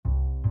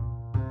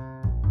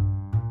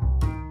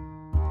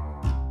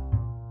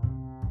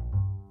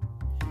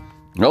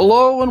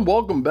Hello and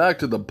welcome back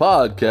to the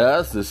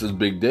podcast. This is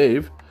Big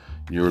Dave.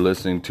 You're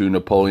listening to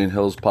Napoleon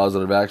Hill's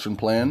Positive Action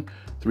Plan,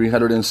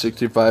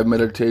 365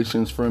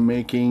 meditations for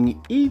making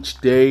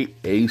each day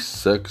a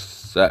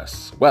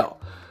success.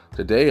 Well,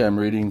 today I'm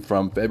reading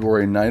from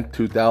February 9th,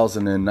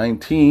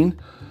 2019.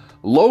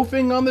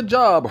 Loafing on the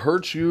job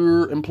hurts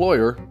your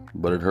employer,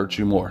 but it hurts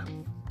you more.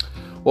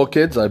 Well,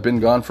 kids, I've been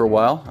gone for a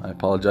while. I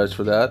apologize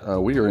for that.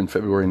 We are in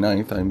February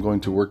 9th. I'm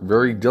going to work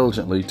very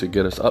diligently to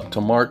get us up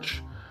to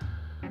March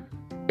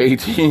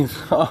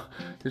 18th.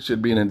 It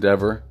should be an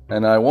endeavor.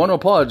 And I want to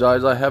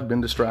apologize. I have been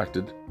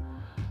distracted.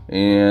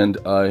 And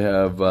I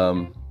have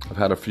I've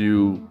had a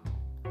few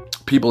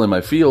people in my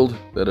field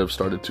that have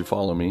started to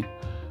follow me.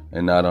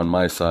 And not on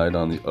my side,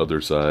 on the other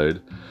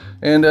side.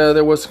 And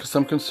there was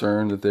some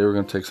concern that they were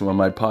going to take some of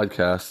my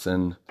podcasts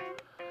and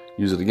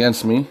use it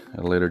against me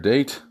at a later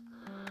date.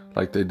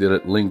 Like they did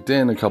at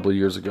LinkedIn a couple of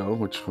years ago,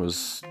 which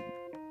was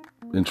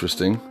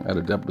interesting at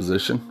a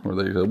deposition where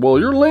they said, well,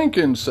 your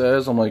Lincoln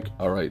says. I'm like,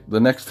 all right.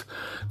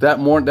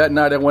 That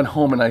night I went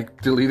home and I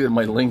deleted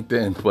my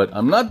LinkedIn, but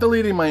I'm not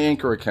deleting my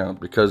Anchor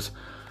account because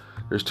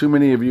there's too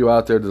many of you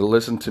out there to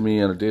listen to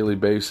me on a daily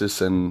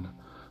basis and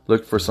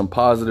look for some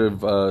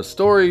positive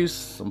stories,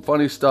 some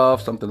funny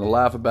stuff, something to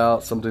laugh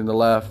about, someone to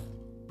laugh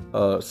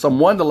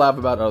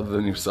about other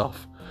than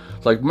yourself.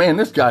 It's like, man,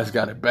 this guy's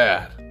got it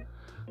bad.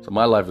 So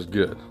my life is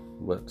good,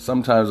 but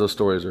sometimes those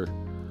stories are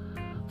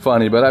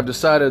funny. But I've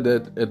decided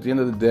that at the end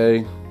of the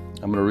day,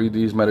 I'm going to read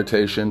these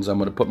meditations. I'm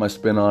going to put my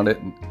spin on it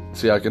and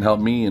see how it can help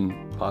me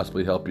and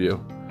possibly help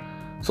you.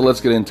 So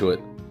let's get into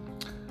it.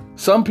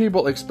 Some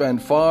people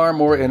expend far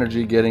more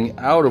energy getting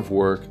out of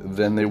work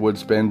than they would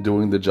spend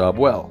doing the job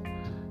well.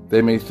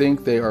 They may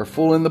think they are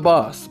fooling the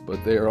boss,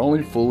 but they are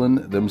only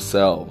fooling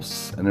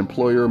themselves. An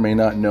employer may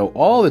not know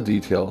all the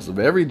details of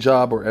every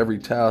job or every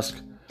task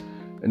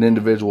an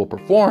individual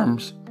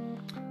performs,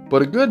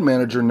 but a good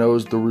manager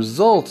knows the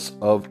results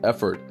of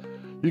effort.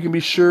 You can be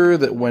sure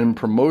that when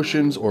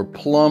promotions or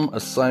plum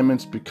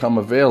assignments become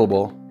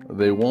available,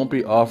 they won't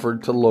be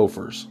offered to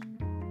loafers.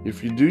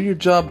 If you do your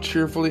job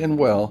cheerfully and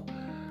well,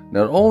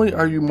 not only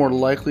are you more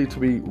likely to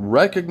be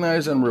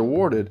recognized and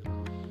rewarded,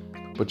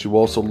 but you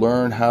also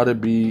learn how to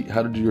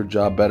do your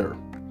job better.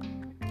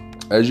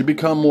 As you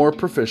become more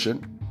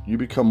proficient, you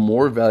become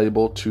more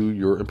valuable to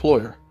your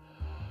employer.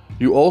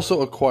 You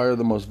also acquire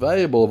the most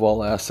valuable of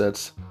all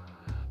assets,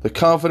 the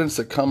confidence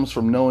that comes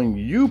from knowing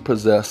you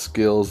possess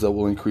skills that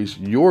will increase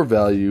your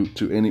value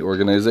to any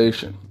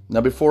organization.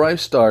 Now, before I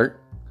start,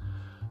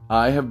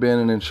 I have been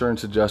an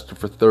insurance adjuster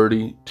for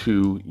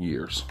 32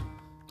 years.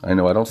 I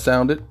know I don't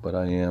sound it, but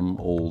I am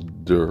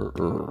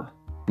older.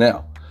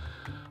 Now,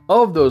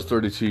 of those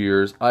 32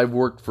 years, I've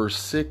worked for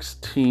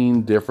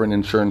 16 different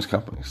insurance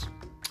companies.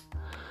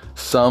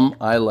 Some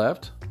I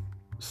left,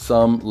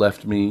 some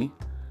left me,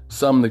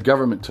 some the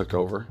government took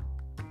over.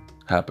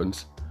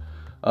 Happens.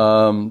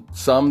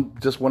 Some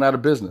just went out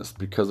of business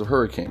because of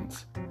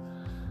hurricanes.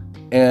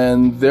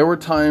 And there were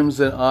times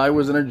that I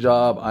was in a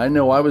job, I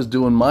know I was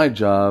doing my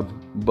job,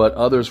 but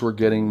others were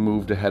getting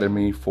moved ahead of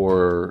me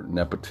for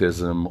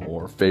nepotism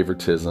or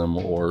favoritism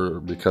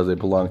or because they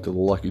belonged to the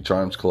Lucky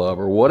Charms Club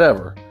or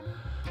whatever.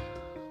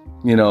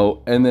 You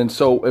know, and then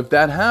so if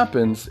that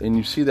happens and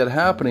you see that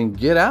happening,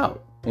 get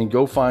out and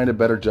go find a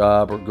better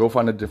job or go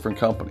find a different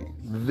company.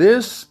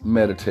 This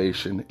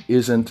meditation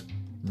isn't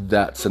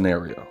that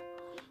scenario.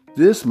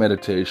 This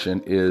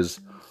meditation is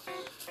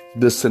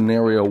the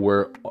scenario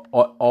where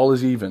all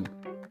is even,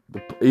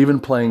 the even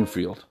playing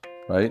field,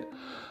 right?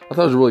 I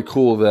thought it was really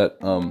cool that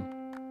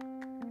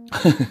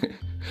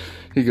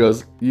he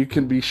goes, you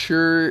can be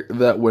sure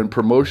that when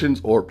promotions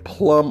or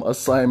plum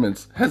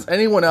assignments, has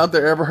anyone out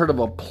there ever heard of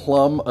a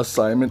plum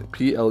assignment?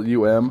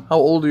 Plum? How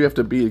old do you have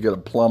to be to get a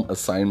plum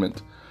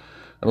assignment?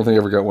 I don't think I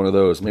ever got one of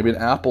those. Maybe an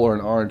apple or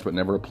an orange, but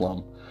never a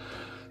plum.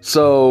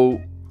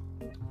 So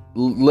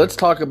let's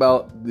talk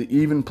about the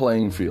even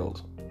playing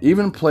field.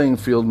 Even playing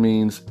field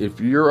means if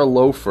you're a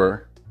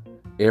loafer,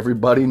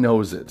 everybody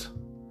knows it.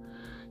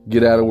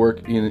 Get out of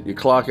work, you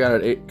clock in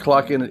at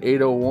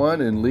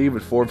 8:01 and leave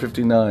at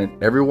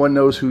 4:59. Everyone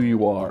knows who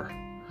you are.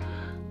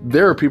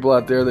 There are people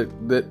out there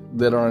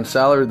that are on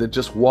salary that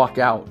just walk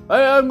out.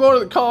 Hey, I'm going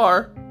to the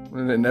car,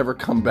 and they never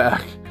come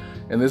back.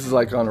 And this is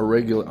like on the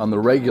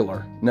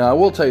regular. Now, I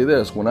will tell you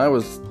this: when I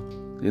was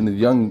in the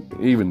young,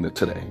 even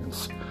today,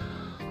 it's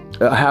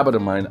a habit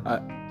of mine.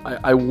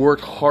 I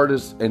work hard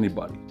as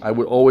anybody. I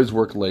would always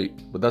work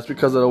late, but that's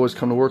because I'd always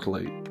come to work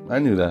late. I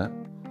knew that.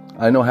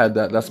 I know I had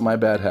that. That's my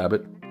bad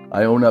habit.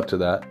 I own up to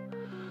that.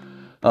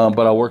 But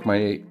I'll work my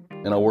 8,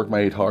 and I'll work my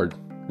 8 hard.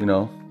 You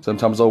know,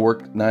 sometimes I'll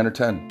work 9 or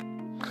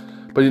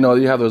 10. But you know,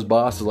 you have those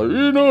bosses like,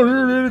 you're not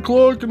here at 8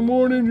 o'clock in the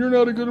morning. You're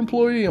not a good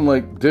employee. I'm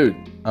like, dude,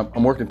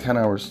 I'm working 10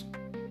 hours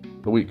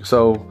a week.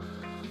 So,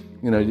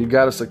 you know, you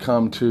got to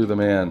succumb to the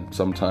man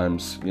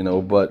sometimes, you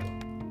know, but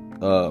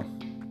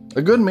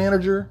a good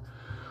manager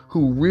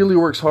who really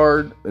works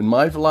hard in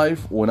my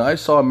life, when I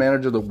saw a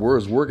manager that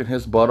was working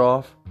his butt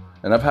off,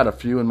 and I've had a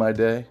few in my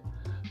day,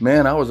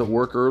 man, I was at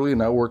work early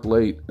and I worked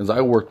late, as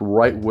I worked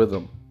right with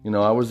them. You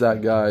know, I was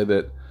that guy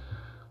that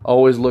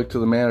always look to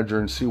the manager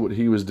and see what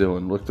he was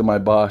doing. Look to my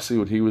boss, see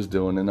what he was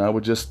doing, and I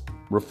would just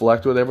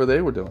reflect whatever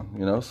they were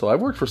doing. So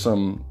I've worked for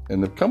some, in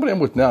the company I'm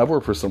with now, I've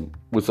worked with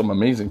some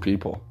amazing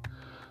people.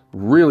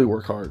 Really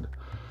work hard.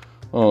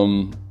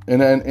 And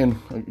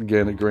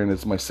again, granted,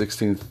 it's my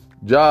 16th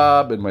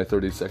job in my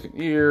 32nd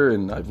year,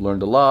 and I've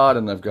learned a lot,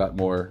 and I've got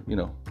more,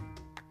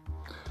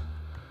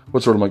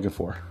 what sort am I looking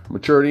for?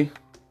 Maturity.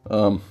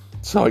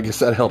 So I guess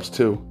that helps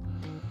too.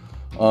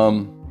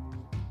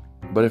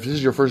 But if this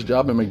is your first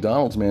job at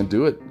McDonald's, man,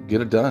 do it.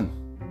 Get it done.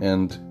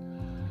 And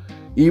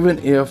even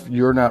if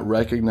you're not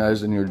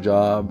recognized in your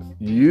job,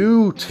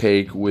 you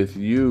take with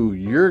you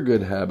your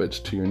good habits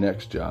to your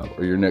next job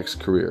or your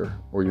next career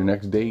or your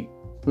next date.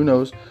 Who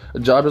knows? A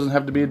job doesn't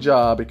have to be a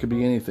job. It could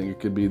be anything. It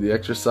could be the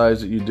exercise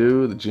that you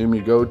do, the gym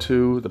you go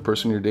to, the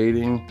person you're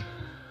dating.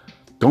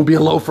 Don't be a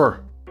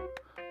loafer.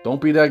 Don't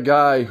be that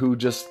guy who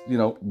just,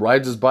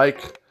 rides his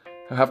bike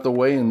half the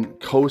way and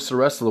coasts the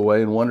rest of the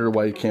way and wonder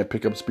why you can't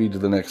pick up speed to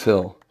the next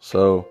hill.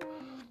 So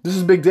this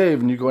is Big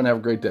Dave, and you go and have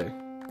a great day.